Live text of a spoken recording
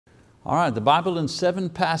All right, the Bible in 7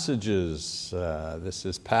 passages. This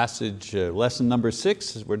is lesson number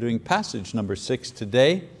 6. We're doing passage number 6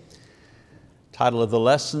 today. Title of the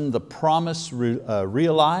lesson, The Promise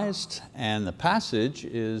Realized, and the passage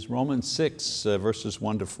is Romans 6, verses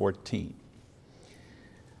 1 to 14.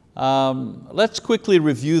 Let's quickly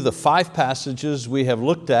review the 5 passages we have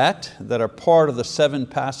looked at that are part of the 7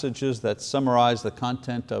 passages that summarize the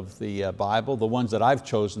content of the Bible, the ones that I've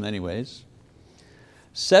chosen anyways.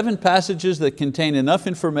 7 passages that contain enough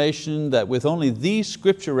information that with only these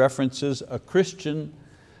scripture references, a Christian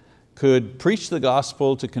could preach the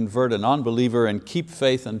gospel to convert an unbeliever and keep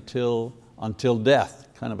faith until death.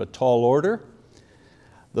 Kind of a tall order.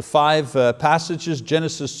 The 5 passages,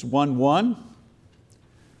 Genesis 1:1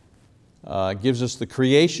 gives us the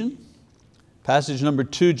creation. Passage number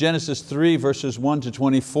 2, Genesis 3, verses 1 to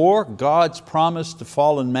 24, God's promise to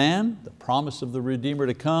fallen man, the promise of the Redeemer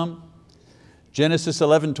to come. Genesis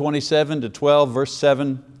 11:27 to 12, verse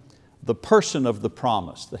 7, the person of the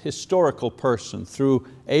promise, the historical person through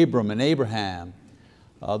Abram and Abraham,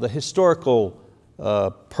 the historical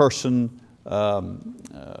person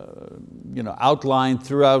outlined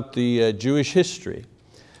throughout the Jewish history.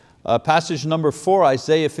 Passage number 4,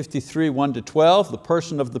 Isaiah 53, 1 to 12, the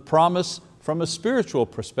person of the promise from a spiritual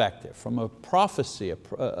perspective, from a prophecy, a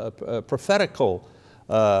prophetical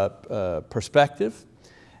perspective.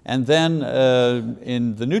 And then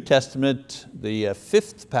in the New Testament, the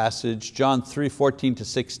 5th passage, John 3, 14 to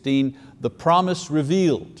 16, the promise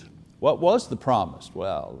revealed. What was the promise?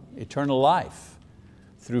 Well, eternal life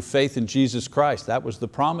through faith in Jesus Christ. That was the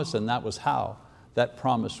promise, and that was how that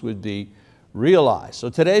promise would be realized. So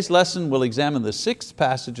today's lesson will examine the 6th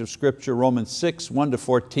passage of Scripture, Romans 6, 1 to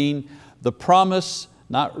 14, the promise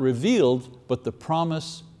not revealed, but the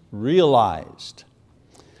promise realized.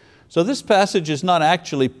 So this passage is not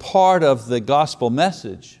actually part of the gospel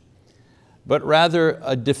message, but rather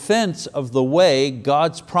a defense of the way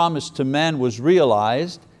God's promise to man was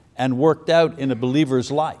realized and worked out in a believer's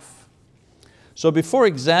life. So before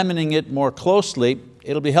examining it more closely,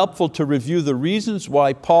 it'll be helpful to review the reasons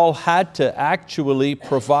why Paul had to actually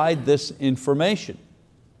provide this information.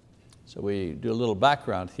 So we do a little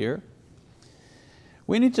background here.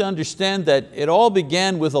 We need to understand that it all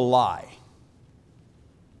began with a lie.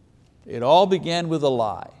 It all began with a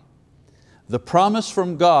lie. The promise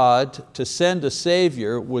from God to send a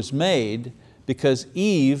Savior was made because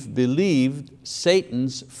Eve believed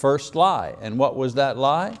Satan's first lie. And what was that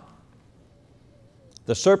lie?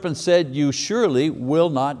 The serpent said, "You surely will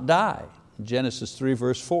not die." Genesis 3,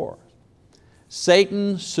 verse 4.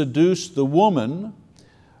 Satan seduced the woman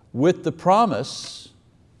with the promise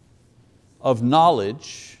of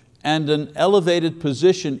knowledge and an elevated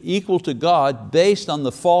position equal to God based on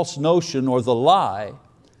the false notion or the lie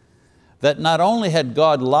that not only had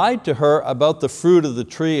God lied to her about the fruit of the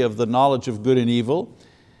tree of the knowledge of good and evil,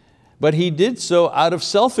 but He did so out of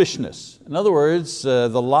selfishness. In other words,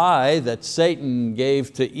 the lie that Satan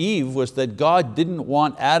gave to Eve was that God didn't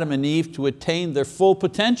want Adam and Eve to attain their full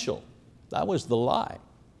potential. That was the lie,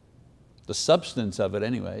 the substance of it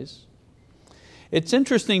anyways. It's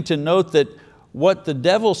interesting to note that what the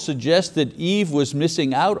devil suggested Eve was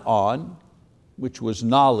missing out on, which was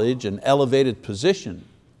knowledge and elevated position,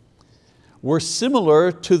 were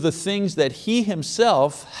similar to the things that he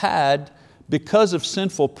himself had, because of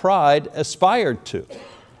sinful pride, aspired to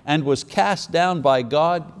and was cast down by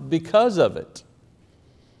God because of it.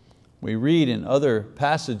 We read in other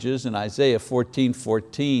passages in Isaiah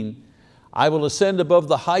 14:14, "I will ascend above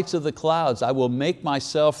the heights of the clouds. I will make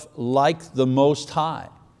myself like the Most High."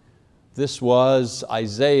 This was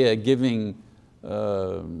Isaiah giving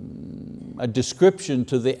a description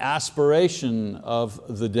to the aspiration of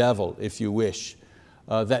the devil, if you wish,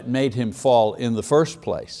 that made him fall in the first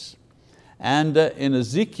place. And in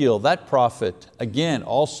Ezekiel, that prophet, again,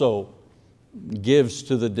 also gives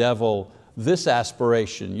to the devil this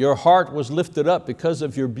aspiration. "Your heart was lifted up because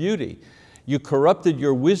of your beauty. You corrupted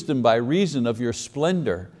your wisdom by reason of your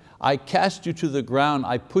splendor. I cast you to the ground.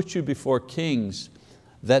 I put you before kings,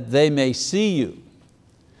 that they may see you."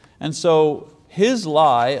 And so his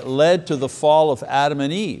lie led to the fall of Adam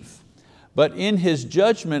and Eve. But in His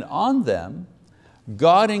judgment on them,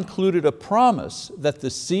 God included a promise that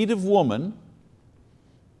the seed of woman,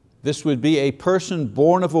 this would be a person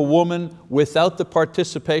born of a woman without the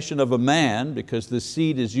participation of a man, because the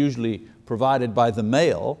seed is usually provided by the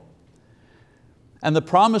male, and the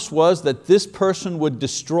promise was that this person would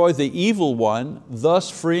destroy the evil one,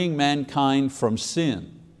 thus freeing mankind from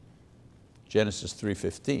sin. Genesis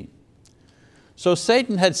 3:15. So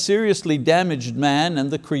Satan had seriously damaged man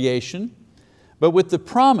and the creation But with the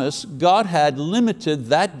promise, God had limited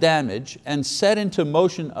that damage and set into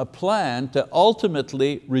motion a plan to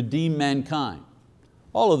ultimately redeem mankind.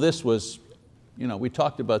 All of this was, we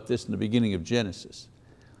talked about this in the beginning of Genesis.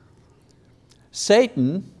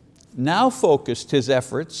 Satan now focused his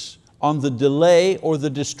efforts on the delay or the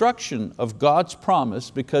destruction of God's promise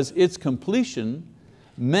because its completion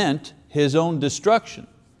meant his own destruction.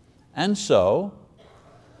 And so,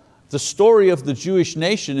 the story of the Jewish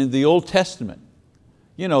nation in the Old Testament,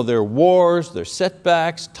 their wars, their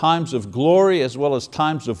setbacks, times of glory as well as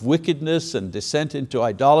times of wickedness and descent into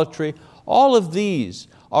idolatry, all of these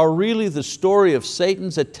are really the story of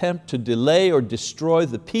Satan's attempt to delay or destroy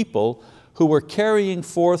the people who were carrying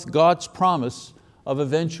forth God's promise of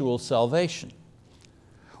eventual salvation.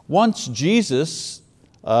 Once Jesus,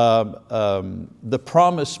 the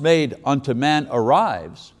promise made unto man,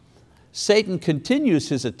 arrives, Satan continues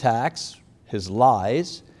his attacks, his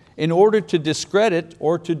lies, in order to discredit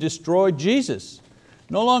or to destroy Jesus.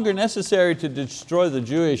 No longer necessary to destroy the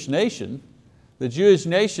Jewish nation. The Jewish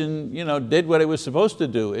nation did what it was supposed to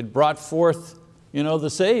do. It brought forth the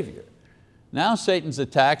Savior. Now Satan's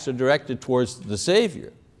attacks are directed towards the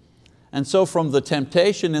Savior. And so from the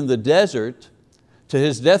temptation in the desert to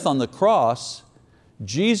His death on the cross,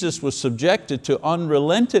 Jesus was subjected to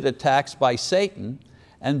unrelenting attacks by Satan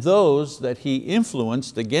and those that he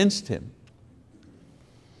influenced against Him.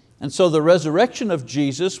 And so the resurrection of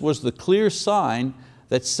Jesus was the clear sign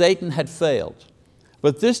that Satan had failed.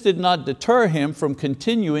 But this did not deter him from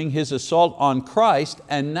continuing his assault on Christ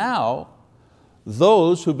and now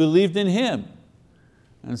those who believed in Him.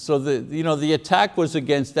 And so the attack was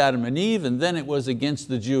against Adam and Eve, and then it was against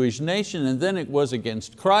the Jewish nation, and then it was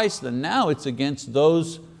against Christ, and now it's against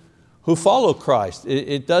those who follow Christ.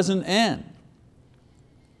 It doesn't end.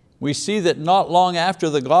 We see that not long after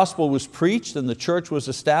the gospel was preached and the church was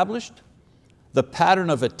established, the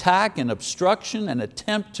pattern of attack and obstruction and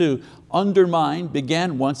attempt to undermine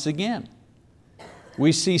began once again.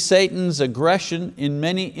 We see Satan's aggression in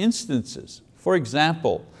many instances. For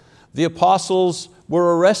example, the apostles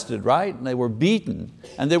were arrested, right? And they were beaten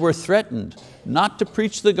and they were threatened not to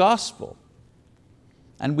preach the gospel.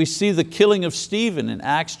 And we see the killing of Stephen in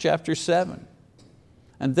Acts chapter 7.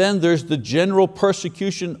 And then there's the general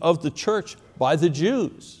persecution of the church by the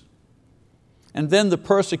Jews. And then the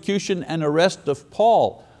persecution and arrest of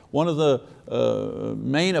Paul, one of the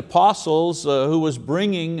main apostles who was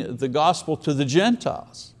bringing the gospel to the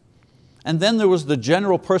Gentiles. And then there was the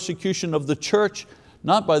general persecution of the church,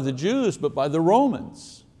 not by the Jews, but by the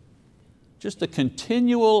Romans. Just a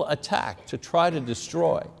continual attack to try to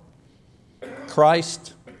destroy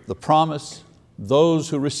Christ, the promise, those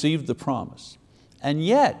who received the promise. And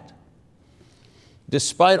yet,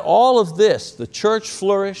 despite all of this, the church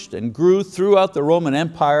flourished and grew throughout the Roman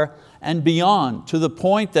Empire and beyond, to the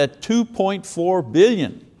point that 2.4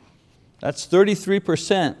 billion, that's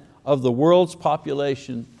 33% of the world's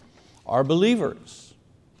population, are believers.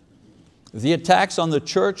 The attacks on the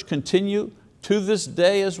church continue to this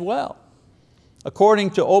day as well.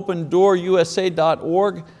 According to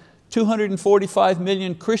OpenDoorUSA.org, 245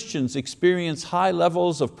 million Christians experience high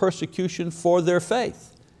levels of persecution for their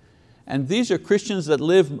faith. And these are Christians that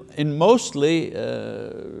live in mostly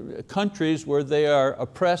countries where they are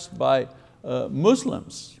oppressed by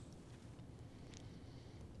Muslims.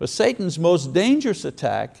 But Satan's most dangerous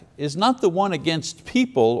attack is not the one against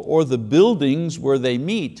people or the buildings where they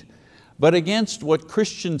meet, but against what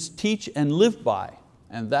Christians teach and live by,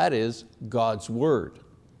 and that is God's word.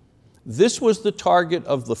 This was the target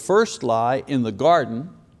of the first lie in the garden.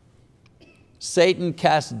 Satan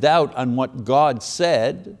cast doubt on what God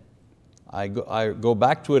said. I go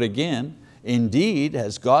back to it again. Indeed,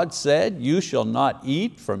 has God said, you shall not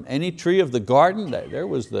eat from any tree of the garden? There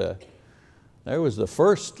was the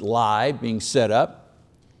first lie being set up.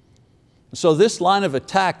 So this line of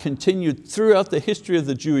attack continued throughout the history of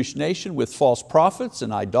the Jewish nation with false prophets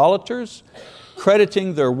and idolaters,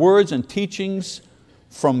 crediting their words and teachings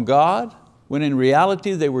from God, when in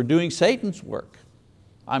reality they were doing Satan's work.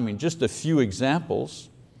 I mean, just a few examples.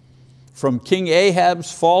 From King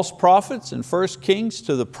Ahab's false prophets in 1 Kings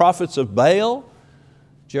to the prophets of Baal,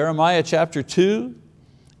 Jeremiah chapter 2,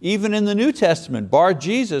 even in the New Testament, bar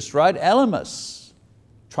Jesus, right, Elymas,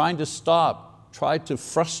 trying to stop, tried to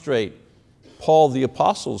frustrate Paul the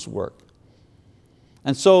apostle's work.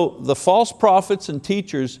 And so the false prophets and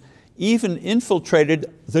teachers even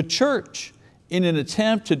infiltrated the church in an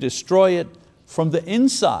attempt to destroy it from the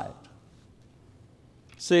inside.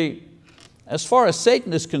 See, as far as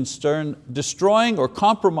Satan is concerned, destroying or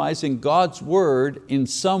compromising God's word in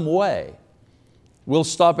some way will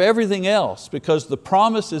stop everything else, because the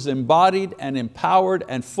promise is embodied and empowered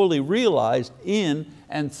and fully realized in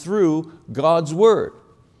and through God's word.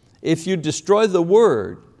 If you destroy the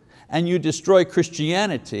word, and you destroy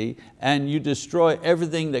Christianity, and you destroy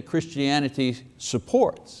everything that Christianity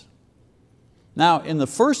supports. Now, in the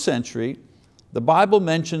first century, the Bible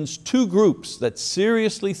mentions two groups that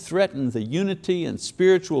seriously threatened the unity and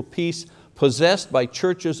spiritual peace possessed by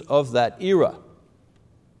churches of that era.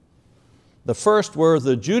 The first were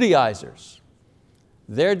the Judaizers.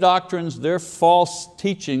 Their doctrines, their false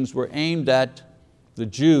teachings were aimed at the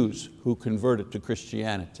Jews who converted to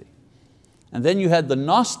Christianity. And then you had the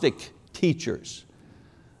Gnostic teachers.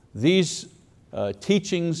 These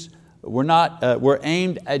teachings were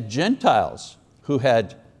aimed at Gentiles who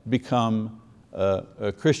had become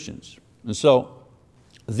Christians. And so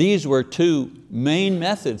these were two main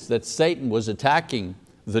methods that Satan was attacking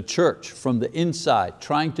the church from the inside,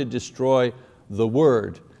 trying to destroy the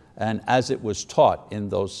word and as it was taught in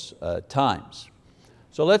those times.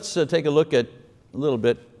 So let's take a look at a little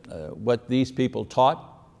bit what these people taught.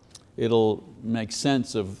 It'll make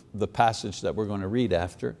sense of the passage that we're going to read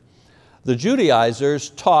after. The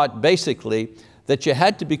Judaizers taught basically that you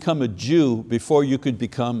had to become a Jew before you could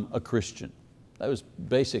become a Christian. That was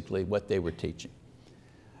basically what they were teaching.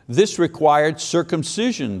 This required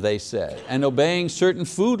circumcision, they said, and obeying certain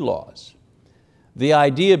food laws. The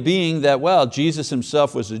idea being that, well, Jesus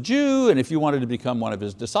himself was a Jew, and if you wanted to become one of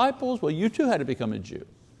his disciples, well, you too had to become a Jew.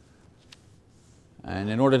 And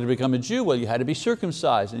in order to become a Jew, well, you had to be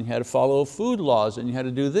circumcised, and you had to follow food laws, and you had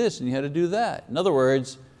to do this, and you had to do that. In other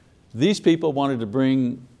words, these people wanted to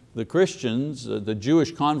bring the Christians, the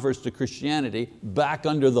Jewish converts to Christianity, back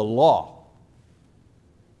under the law.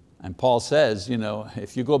 And Paul says,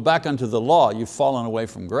 if you go back under the law, you've fallen away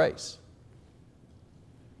from grace.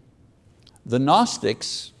 The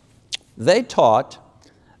Gnostics, they taught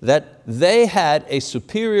that they had a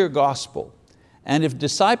superior gospel, and if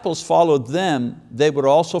disciples followed them, they would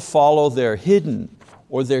also follow their hidden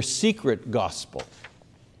or their secret gospel.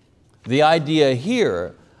 The idea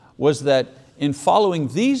here was that in following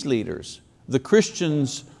these leaders, the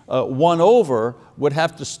Christians won over would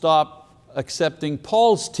have to stop accepting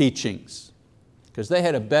Paul's teachings, because they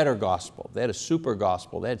had a better gospel, they had a super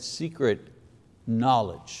gospel, they had secret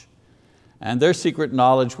knowledge. And their secret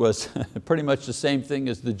knowledge was pretty much the same thing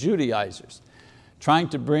as the Judaizers, trying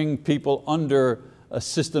to bring people under a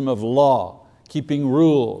system of law, keeping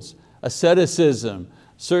rules, asceticism,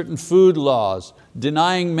 certain food laws,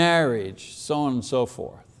 denying marriage, so on and so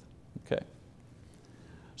forth. Okay.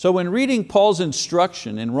 So when reading Paul's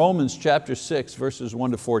instruction in Romans chapter 6, verses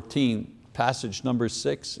 1 to 14, passage number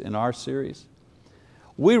 6 in our series,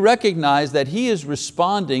 we recognize that he is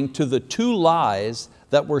responding to the two lies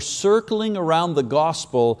that were circling around the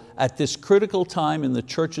gospel at this critical time in the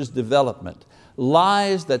church's development,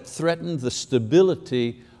 lies that threatened the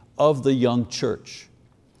stability of the young church.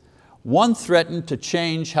 One threatened to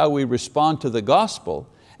change how we respond to the gospel,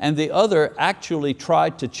 and the other actually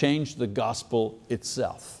tried to change the gospel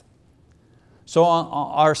itself. So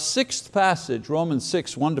our sixth passage, Romans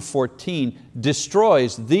 6, 1 to 14,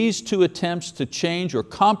 destroys these two attempts to change or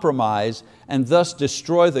compromise and thus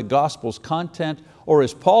destroy the gospel's content, or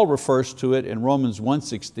as Paul refers to it in Romans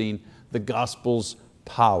 1:16, the gospel's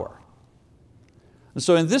power. And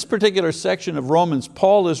so in this particular section of Romans,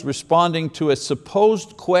 Paul is responding to a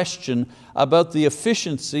supposed question about the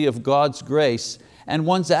efficiency of God's grace and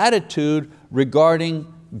one's attitude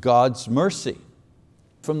regarding God's mercy.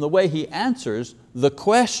 From the way he answers, the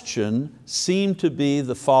question seemed to be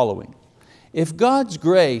the following: if God's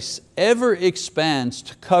grace ever expands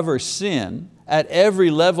to cover sin at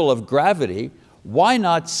every level of gravity, why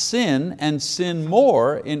not sin and sin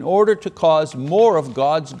more in order to cause more of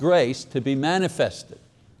God's grace to be manifested?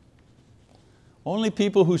 Only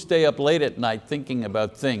people who stay up late at night thinking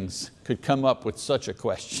about things could come up with such a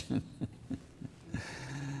question.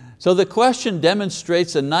 So the question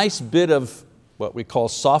demonstrates a nice bit of what we call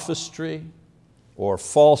sophistry, or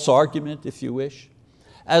false argument if you wish,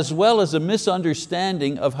 as well as a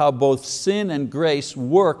misunderstanding of how both sin and grace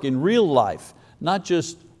work in real life, not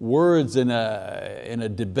just words in a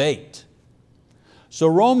debate. So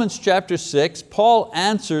Romans chapter 6, Paul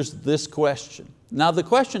answers this question. Now the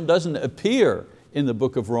question doesn't appear in the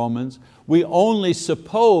book of Romans. We only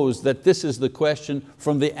suppose that this is the question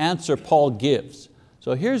from the answer Paul gives.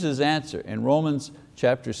 So here's his answer in Romans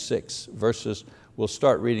chapter 6, we'll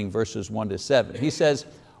start reading verses 1 to 7. He says,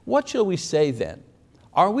 "What shall we say then?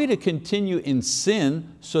 Are we to continue in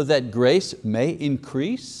sin so that grace may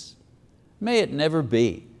increase? May it never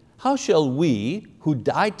be. How shall we, who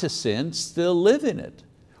died to sin, still live in it?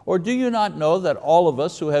 Or do you not know that all of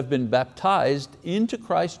us who have been baptized into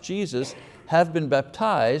Christ Jesus have been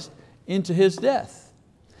baptized into His death?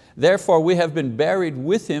 Therefore we have been buried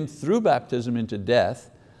with Him through baptism into death,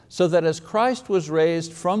 so that as Christ was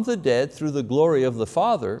raised from the dead through the glory of the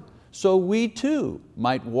Father, so we too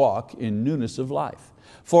might walk in newness of life.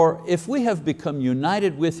 For if we have become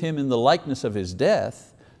united with Him in the likeness of His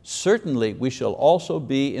death, certainly we shall also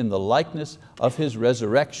be in the likeness of His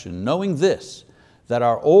resurrection, knowing this, that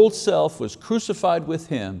our old self was crucified with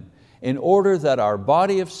Him in order that our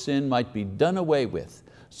body of sin might be done away with,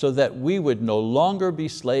 so that we would no longer be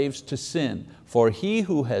slaves to sin. For he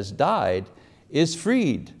who has died is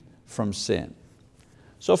freed from sin.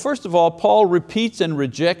 So first of all, Paul repeats and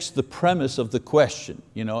rejects the premise of the question.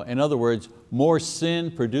 In other words, more sin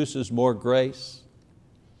produces more grace.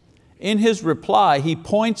 In his reply, he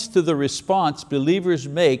points to the response believers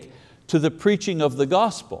make to the preaching of the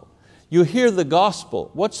gospel. You hear the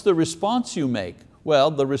gospel, what's the response you make?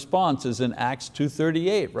 Well, the response is in Acts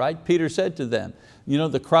 2:38, right? Peter said to them,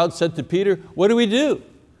 the crowd said to Peter, what do we do?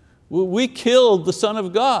 We killed the Son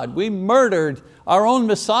of God. We murdered our own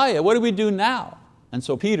Messiah. What do we do now? And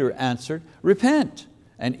so Peter answered, repent,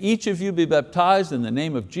 and each of you be baptized in the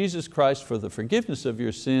name of Jesus Christ for the forgiveness of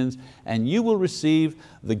your sins, and you will receive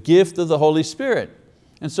the gift of the Holy Spirit.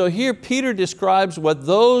 And so here Peter describes what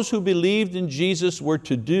those who believed in Jesus were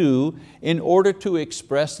to do in order to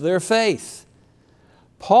express their faith.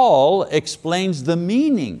 Paul explains the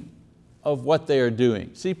meaning of what they are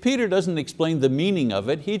doing. See, Peter doesn't explain the meaning of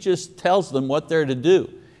it, he just tells them what they're to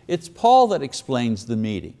do. It's Paul that explains the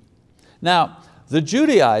meaning. Now, the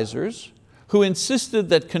Judaizers, who insisted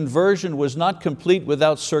that conversion was not complete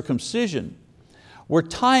without circumcision, were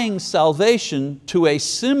tying salvation to a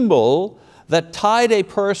symbol that tied a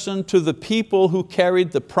person to the people who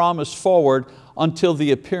carried the promise forward until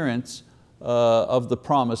the appearance of the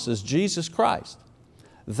promise as Jesus Christ.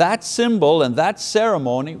 That symbol and that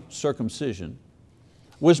ceremony, circumcision,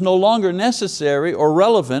 was no longer necessary or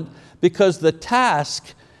relevant because the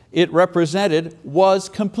task it represented was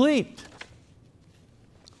complete.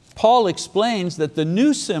 Paul explains that the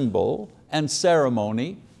new symbol and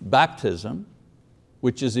ceremony, baptism,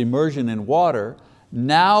 which is immersion in water,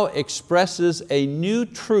 now expresses a new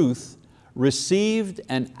truth received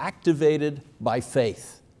and activated by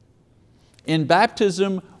faith. In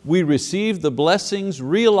baptism, we receive the blessings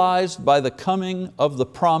realized by the coming of the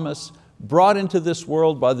promise brought into this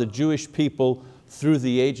world by the Jewish people through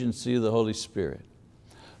the agency of the Holy Spirit.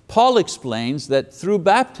 Paul explains that through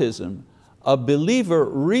baptism, a believer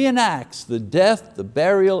reenacts the death, the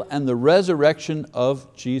burial, and the resurrection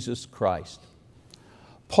of Jesus Christ.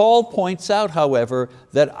 Paul points out, however,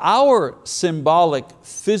 that our symbolic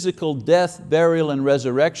physical death, burial, and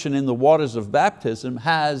resurrection in the waters of baptism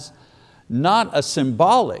has not a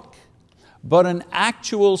symbolic, but an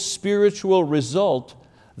actual spiritual result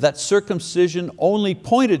that circumcision only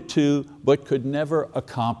pointed to but could never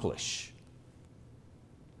accomplish.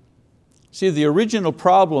 See, the original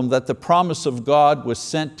problem that the promise of God was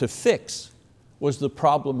sent to fix was the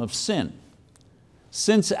problem of sin.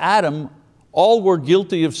 Since Adam, all were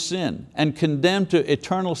guilty of sin and condemned to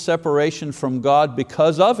eternal separation from God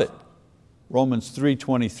because of it. Romans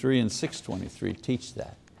 3:23 and 6:23 teach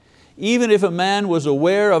that. Even if a man was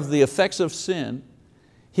aware of the effects of sin,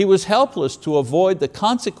 he was helpless to avoid the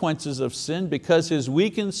consequences of sin because his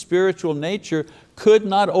weakened spiritual nature could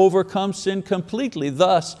not overcome sin completely,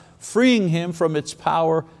 thus freeing him from its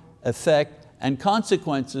power, effect, and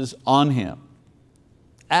consequences on him.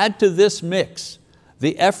 Add to this mix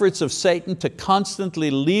the efforts of Satan to constantly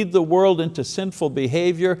lead the world into sinful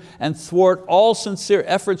behavior and thwart all sincere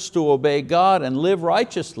efforts to obey God and live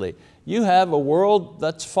righteously. You have a world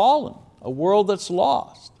that's fallen, a world that's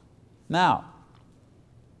lost. Now,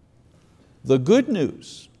 the good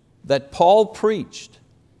news that Paul preached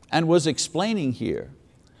and was explaining here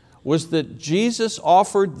was that Jesus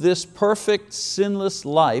offered this perfect, sinless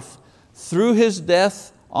life through His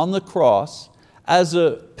death on the cross as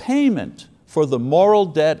a payment for the moral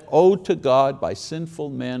debt owed to God by sinful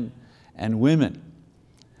men and women.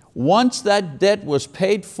 Once that debt was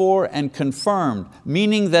paid for and confirmed,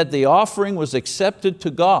 meaning that the offering was accepted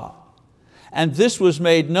to God, and this was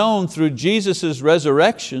made known through Jesus'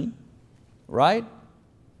 resurrection, right?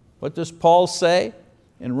 What does Paul say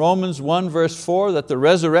in Romans 1 verse 4? That the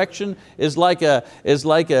resurrection is like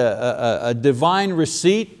a divine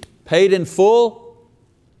receipt paid in full.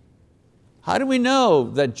 How do we know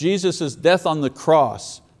that Jesus' death on the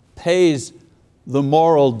cross pays the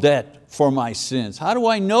moral debt for my sins? How do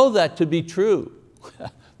I know that to be true?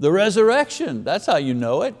 The resurrection, that's how you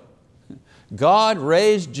know it. God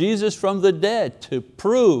raised Jesus from the dead to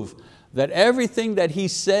prove that everything that He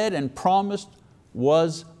said and promised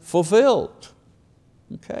was fulfilled.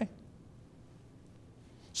 Okay?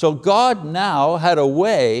 So God now had a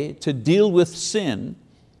way to deal with sin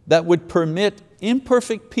that would permit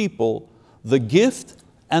imperfect people the gift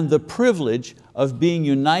and the privilege of being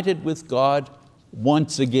united with God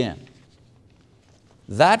once again.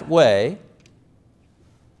 That way,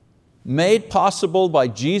 made possible by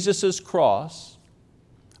Jesus' cross,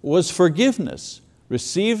 was forgiveness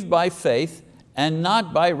received by faith and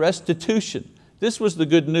not by restitution. This was the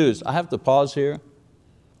good news. I have to pause here.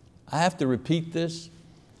 I have to repeat this.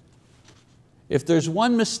 If there's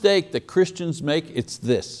one mistake that Christians make, it's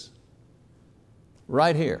this.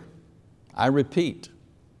 Right here. I repeat.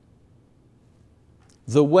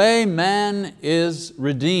 The way man is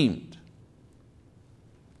redeemed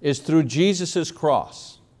is through Jesus'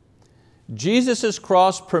 cross. Jesus'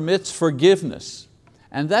 cross permits forgiveness,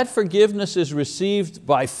 and that forgiveness is received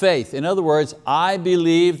by faith. In other words, I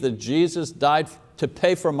believe that Jesus died to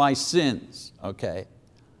pay for my sins. Okay?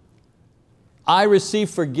 I receive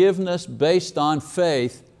forgiveness based on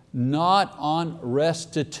faith, not on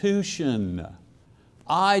restitution.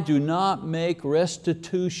 I do not make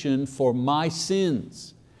restitution for my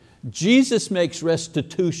sins. Jesus makes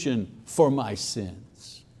restitution for my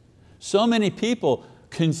sins. So many people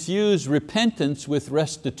confuse repentance with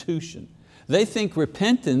restitution. They think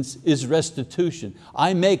repentance is restitution.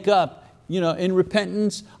 I make up, in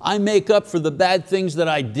repentance, I make up for the bad things that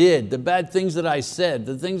I did, the bad things that I said,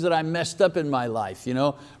 the things that I messed up in my life.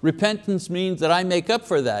 Repentance means that I make up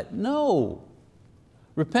for that. No.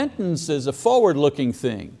 Repentance is a forward-looking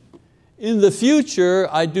thing. In the future,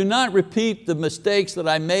 I do not repeat the mistakes that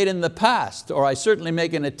I made in the past, or I certainly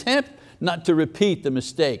make an attempt not to repeat the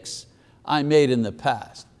mistakes I made in the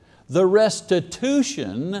past. The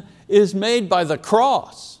restitution is made by the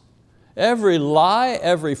cross. Every lie,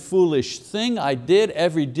 every foolish thing I did,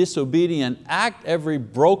 every disobedient act, every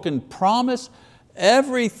broken promise,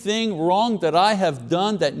 everything wrong that I have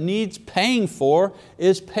done that needs paying for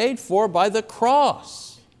is paid for by the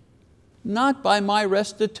cross, not by my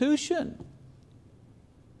restitution.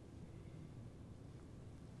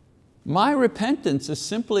 My repentance is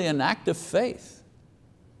simply an act of faith.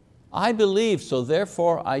 I believe, so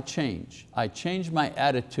therefore I change. I change my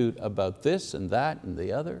attitude about this and that and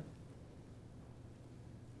the other.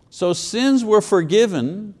 So sins were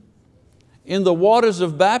forgiven in the waters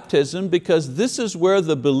of baptism because this is where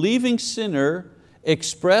the believing sinner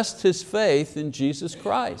expressed his faith in Jesus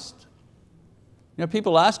Christ.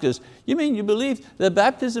 People ask us, you mean you believe that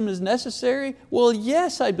baptism is necessary? Well,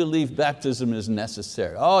 yes, I believe baptism is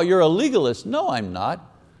necessary. Oh, you're a legalist. No, I'm not.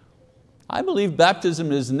 I believe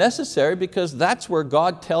baptism is necessary because that's where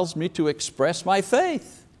God tells me to express my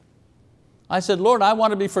faith. I said, Lord, I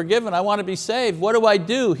want to be forgiven. I want to be saved. What do I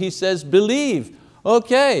do? He says, believe.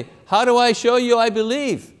 Okay, how do I show you I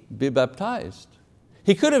believe? Be baptized.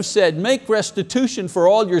 He could have said, make restitution for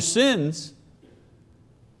all your sins.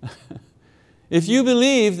 If you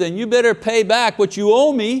believe, then you better pay back what you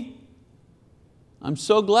owe me. I'm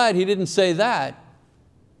so glad He didn't say that.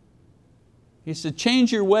 He said,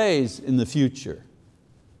 change your ways in the future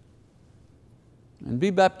and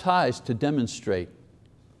be baptized to demonstrate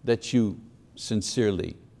that you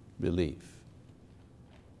sincerely believe.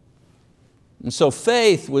 And so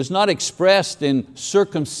faith was not expressed in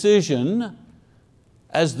circumcision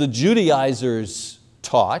as the Judaizers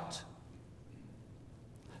taught.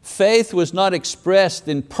 Faith was not expressed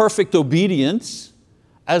in perfect obedience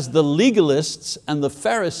as the legalists and the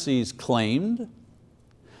Pharisees claimed.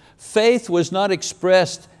 Faith was not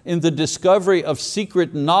expressed in the discovery of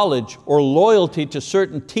secret knowledge or loyalty to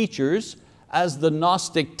certain teachers as the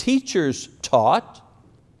Gnostic teachers taught.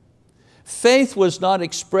 Faith was not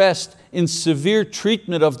expressed in severe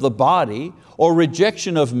treatment of the body or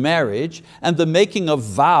rejection of marriage and the making of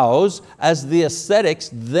vows as the ascetics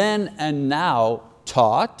then and now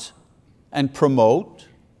taught and promote.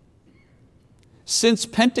 Since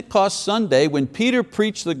Pentecost Sunday, when Peter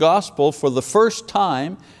preached the gospel for the first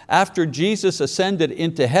time after Jesus ascended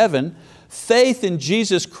into heaven, faith in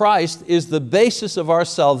Jesus Christ is the basis of our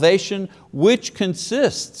salvation, which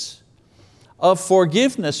consists of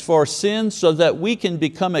forgiveness for sins so that we can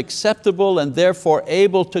become acceptable and therefore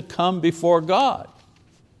able to come before God.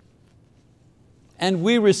 And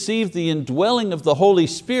we receive the indwelling of the Holy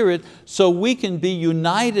Spirit so we can be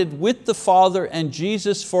united with the Father and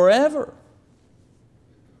Jesus forever.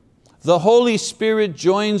 The Holy Spirit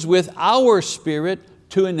joins with our spirit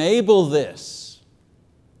to enable this.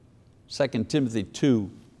 2 Timothy 2,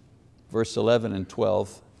 verse 11 and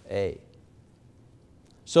 12a.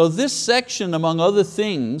 So this section, among other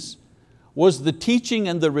things, was the teaching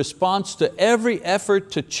and the response to every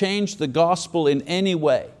effort to change the gospel in any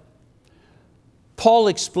way. Paul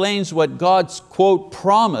explains what God's, quote,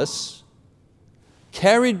 promise,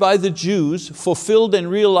 carried by the Jews, fulfilled and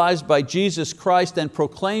realized by Jesus Christ and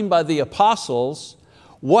proclaimed by the apostles,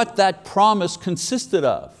 what that promise consisted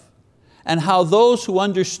of, and how those who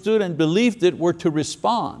understood and believed it were to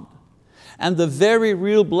respond, and the very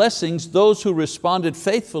real blessings those who responded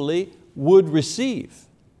faithfully would receive.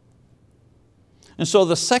 And so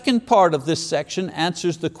the second part of this section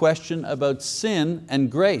answers the question about sin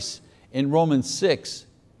and grace in Romans 6,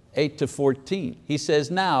 8-14. He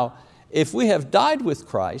says, now, if we have died with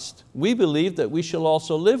Christ, we believe that we shall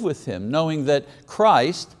also live with Him, knowing that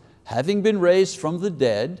Christ, having been raised from the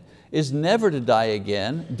dead, is never to die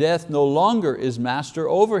again. Death no longer is master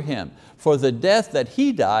over Him. For the death that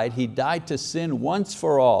He died to sin once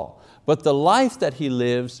for all. But the life that He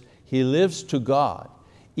lives to God.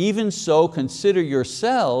 Even so, consider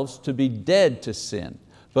yourselves to be dead to sin,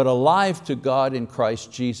 but alive to God in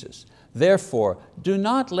Christ Jesus. Therefore, do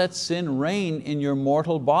not let sin reign in your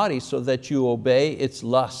mortal body so that you obey its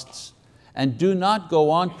lusts. And do not go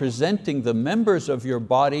on presenting the members of your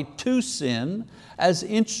body to sin as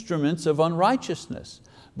instruments of unrighteousness,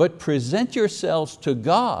 but present yourselves to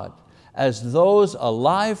God as those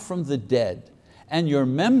alive from the dead, and your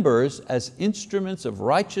members as instruments of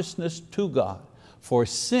righteousness to God. For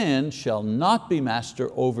sin shall not be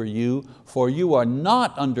master over you, for you are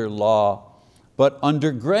not under law, but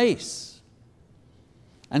under grace.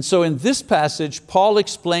 And so in this passage, Paul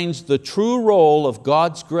explains the true role of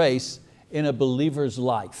God's grace in a believer's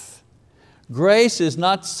life. Grace is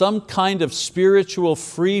not some kind of spiritual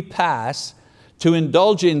free pass to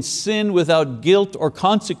indulge in sin without guilt or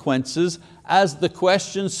consequences, as the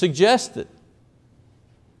question suggested.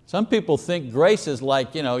 Some people think grace is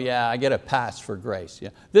like, yeah, I get a pass for grace. Yeah.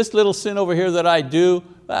 This little sin over here that I do,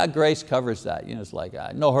 grace covers that. It's like,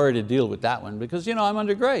 no hurry to deal with that one because I'm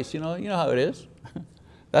under grace. You know how it is.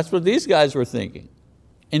 That's what these guys were thinking.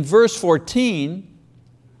 In verse 14,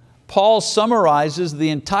 Paul summarizes the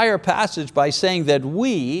entire passage by saying that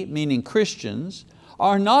we, meaning Christians,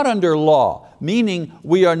 are not under law, meaning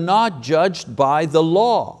we are not judged by the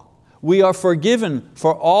law. We are forgiven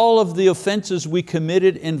for all of the offenses we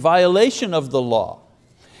committed in violation of the law.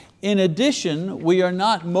 In addition, we are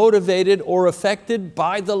not motivated or affected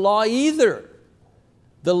by the law either.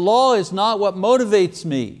 The law is not what motivates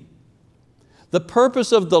me. The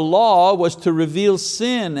purpose of the law was to reveal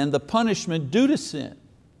sin and the punishment due to sin.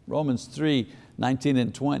 Romans 3, 19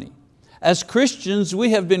 and 20. As Christians,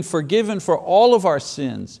 we have been forgiven for all of our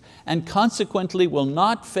sins and consequently will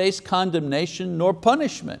not face condemnation nor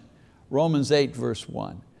punishment. Romans 8, verse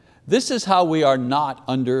 1. This is how we are not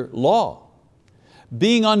under law.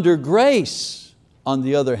 Being under grace, on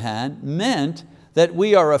the other hand, meant that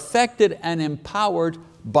we are affected and empowered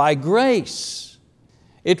by grace.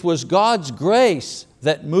 It was God's grace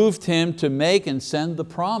that moved Him to make and send the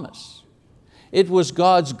promise. It was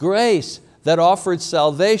God's grace that offered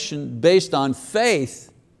salvation based on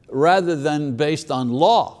faith rather than based on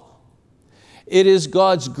law. It is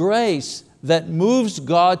God's grace that moves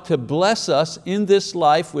God to bless us in this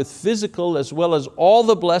life with physical as well as all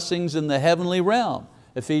the blessings in the heavenly realm.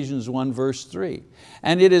 Ephesians 1 verse 3.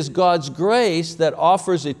 And it is God's grace that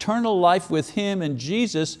offers eternal life with Him and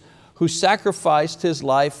Jesus, who sacrificed His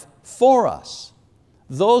life for us.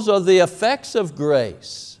 Those are the effects of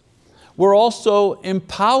grace. We're also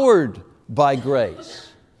empowered by grace.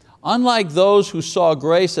 Unlike those who saw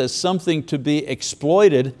grace as something to be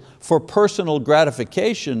exploited for personal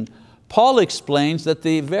gratification, Paul explains that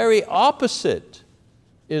the very opposite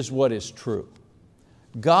is what is true.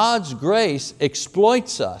 God's grace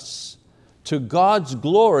exploits us to God's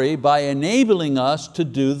glory by enabling us to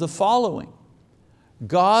do the following.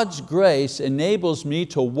 God's grace enables me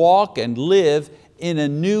to walk and live in a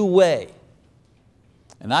new way.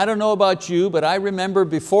 And I don't know about you, but I remember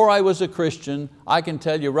before I was a Christian, I can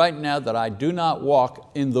tell you right now that I do not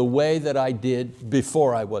walk in the way that I did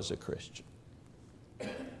before I was a Christian.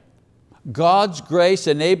 God's grace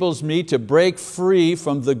enables me to break free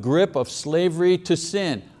from the grip of slavery to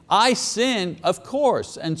sin. I sin, of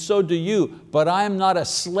course, and so do you, but I am not a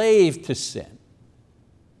slave to sin.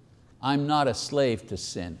 I'm not a slave to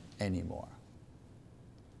sin anymore.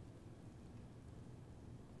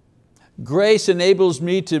 Grace enables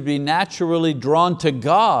me to be naturally drawn to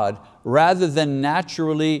God rather than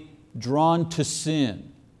naturally drawn to sin.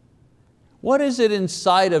 What is it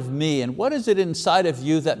inside of me and what is it inside of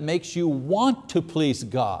you that makes you want to please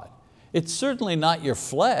God? It's certainly not your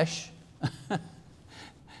flesh.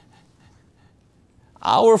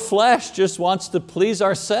 Our flesh just wants to please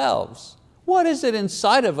ourselves. What is it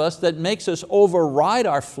inside of us that makes us override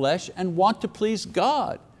our flesh and want to please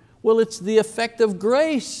God? Well, it's the effect of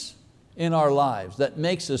grace in our lives that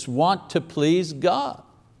makes us want to please God.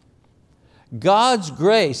 God's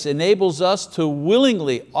grace enables us to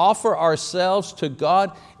willingly offer ourselves to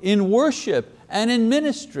God in worship and in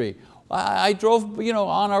ministry. I drove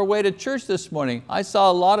on our way to church this morning. I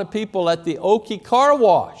saw a lot of people at the Oki car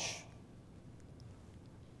wash.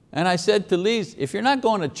 And I said to Lise, if you're not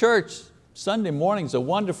going to church, Sunday morning's a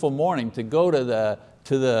wonderful morning to go to the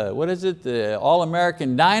what is it, the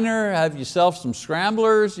All-American Diner, have yourself some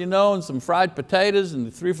scramblers, and some fried potatoes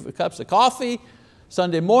and 3 cups of coffee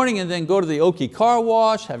Sunday morning, and then go to the Oki car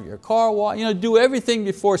wash, have your car wash, do everything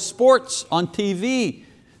before sports on TV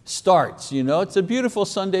starts. It's a beautiful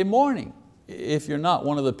Sunday morning. If you're not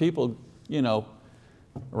one of the people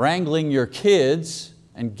wrangling your kids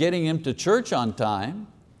and getting them to church on time,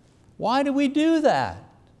 why do we do that?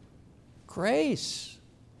 Grace.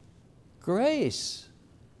 Grace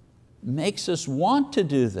makes us want to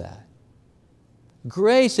do that.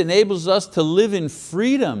 Grace enables us to live in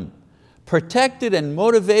freedom, protected and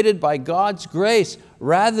motivated by God's grace,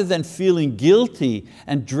 rather than feeling guilty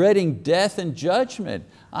and dreading death and judgment.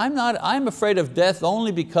 I'm afraid of death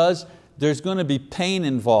only because there's going to be pain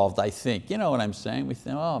involved, I think. You know what I'm saying? We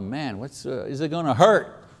think, oh man, is it going to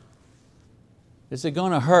hurt? Is it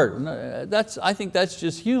going to hurt? I think that's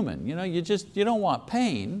just human. You don't want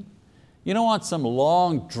pain. You don't want some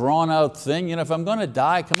long, drawn out thing. If I'm going to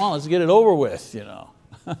die, come on, let's get it over with.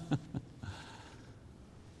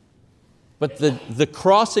 But the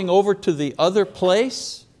crossing over to the other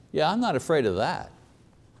place, yeah, I'm not afraid of that.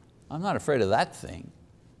 I'm not afraid of that thing.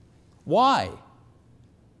 Why?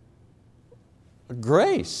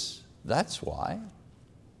 Grace, that's why.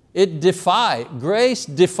 Grace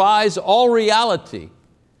defies all reality.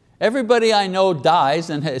 Everybody I know dies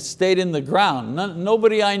and has stayed in the ground.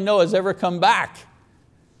 Nobody I know has ever come back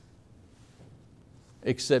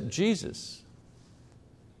except Jesus.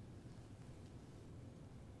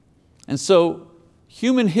 And so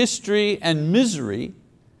human history and misery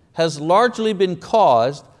has largely been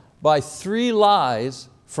caused by 3 lies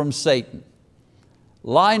from Satan.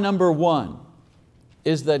 Lie number 1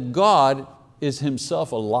 is that God is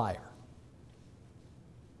himself a liar.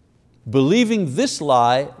 Believing this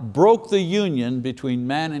lie broke the union between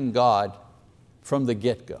man and God from the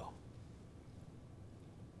get-go.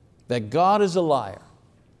 That God is a liar.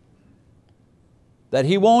 That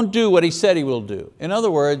He won't do what He said He will do. In other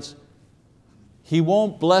words, He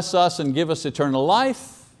won't bless us and give us eternal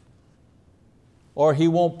life, or He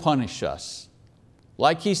won't punish us.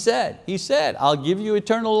 Like He said, I'll give you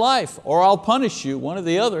eternal life or I'll punish you, one or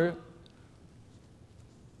the other.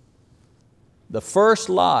 The first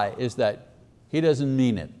lie is that He doesn't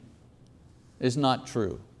mean it. It's not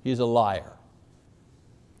true. He's a liar.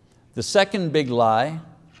 The second big lie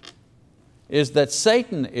is that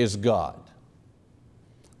Satan is God.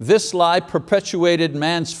 This lie perpetuated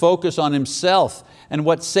man's focus on himself and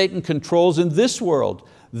what Satan controls in this world.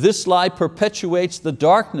 This lie perpetuates the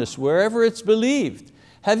darkness wherever it's believed.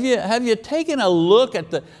 Have you taken a look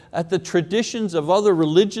at the traditions of other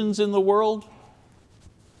religions in the world?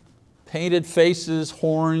 Painted faces,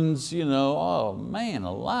 horns, oh man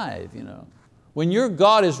alive. When your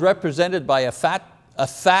God is represented by a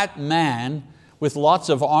fat man with lots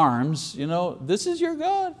of arms, this is your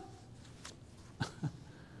God.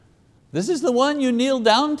 This is the one you kneel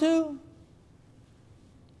down to?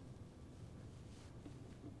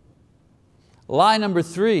 Lie number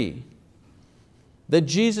 3, that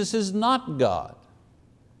Jesus is not God.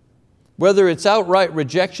 Whether it's outright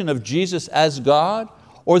rejection of Jesus as God,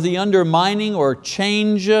 or the undermining or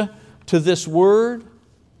change to this word,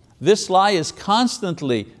 this lie is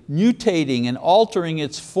constantly mutating and altering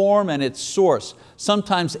its form and its source.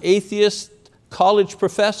 Sometimes atheists, college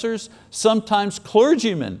professors, sometimes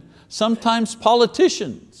clergymen, sometimes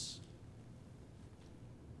politicians.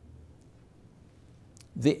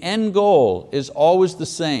 The end goal is always the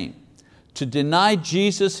same: to deny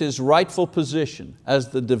Jesus His rightful position as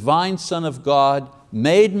the divine Son of God,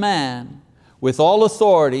 made man, with all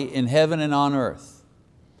authority in heaven and on earth,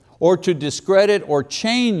 or to discredit or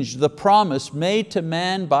change the promise made to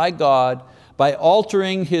man by God by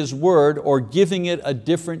altering His word or giving it a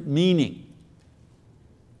different meaning.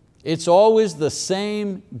 It's always the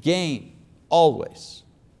same game, always.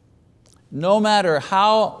 No matter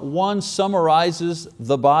how one summarizes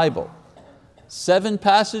the Bible, 7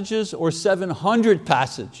 passages or 700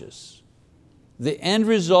 passages, the end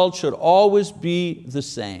result should always be the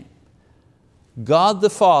same. God the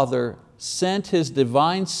Father sent His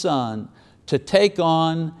divine Son to take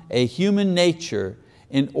on a human nature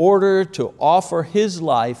in order to offer His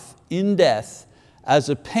life in death as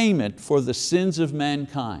a payment for the sins of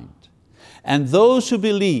mankind. And those who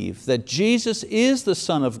believe that Jesus is the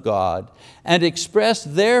Son of God and express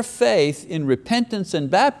their faith in repentance and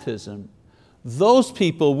baptism, those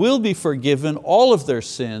people will be forgiven all of their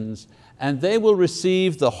sins, and they will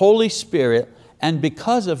receive the Holy Spirit, and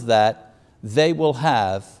because of that, they will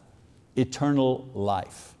have eternal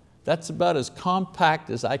life. That's about as compact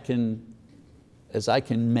as I can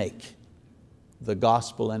make the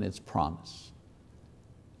gospel and its promise.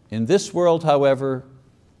 In this world, however,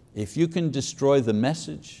 if you can destroy the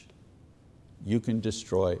message, you can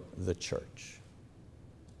destroy the church.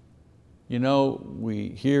 We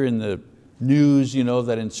hear in the news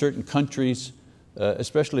that in certain countries,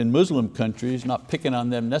 especially in Muslim countries, not picking on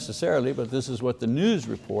them necessarily, but this is what the news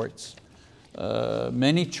reports,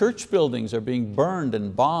 many church buildings are being burned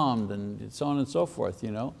and bombed and so on and so forth.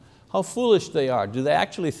 How foolish they are. Do they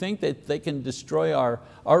actually think that they can destroy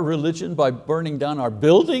our religion by burning down our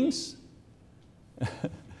buildings?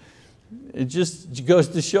 It just goes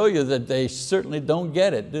to show you that they certainly don't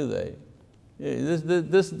get it, do they?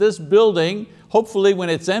 This building, hopefully when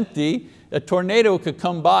it's empty, a tornado could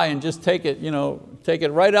come by and just take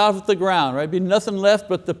it right off the ground, right? Be nothing left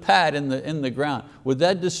but the pad in the ground. Would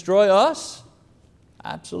that destroy us?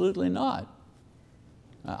 Absolutely not.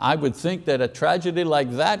 I would think that a tragedy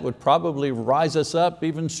like that would probably rise us up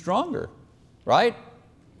even stronger, right?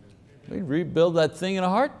 We'd rebuild that thing in a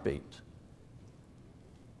heartbeat.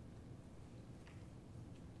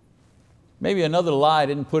 Maybe another lie, I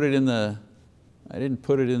didn't put it in the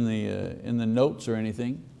notes or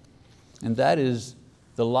anything, and that is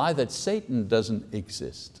the lie that Satan doesn't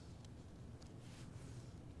exist.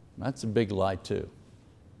 That's a big lie too.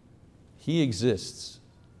 He exists,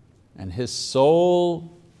 and his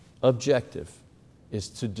sole objective is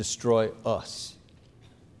to destroy us.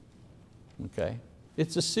 Okay?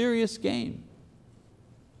 It's a serious game.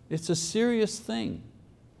 It's a serious thing.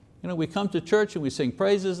 We come to church and we sing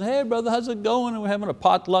praises, and hey brother, how's it going? And we're having a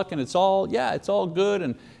potluck and it's all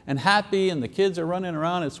good and happy, and the kids are running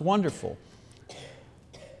around, it's wonderful.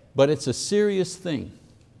 But it's a serious thing,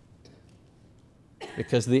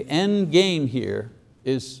 because the end game here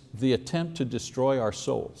is the attempt to destroy our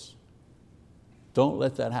souls. Don't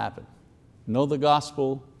let that happen. Know the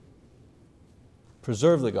gospel,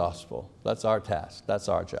 preserve the gospel. That's our task, that's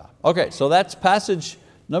our job. Okay, so that's passage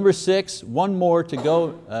number 6, one more to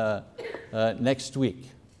go next week.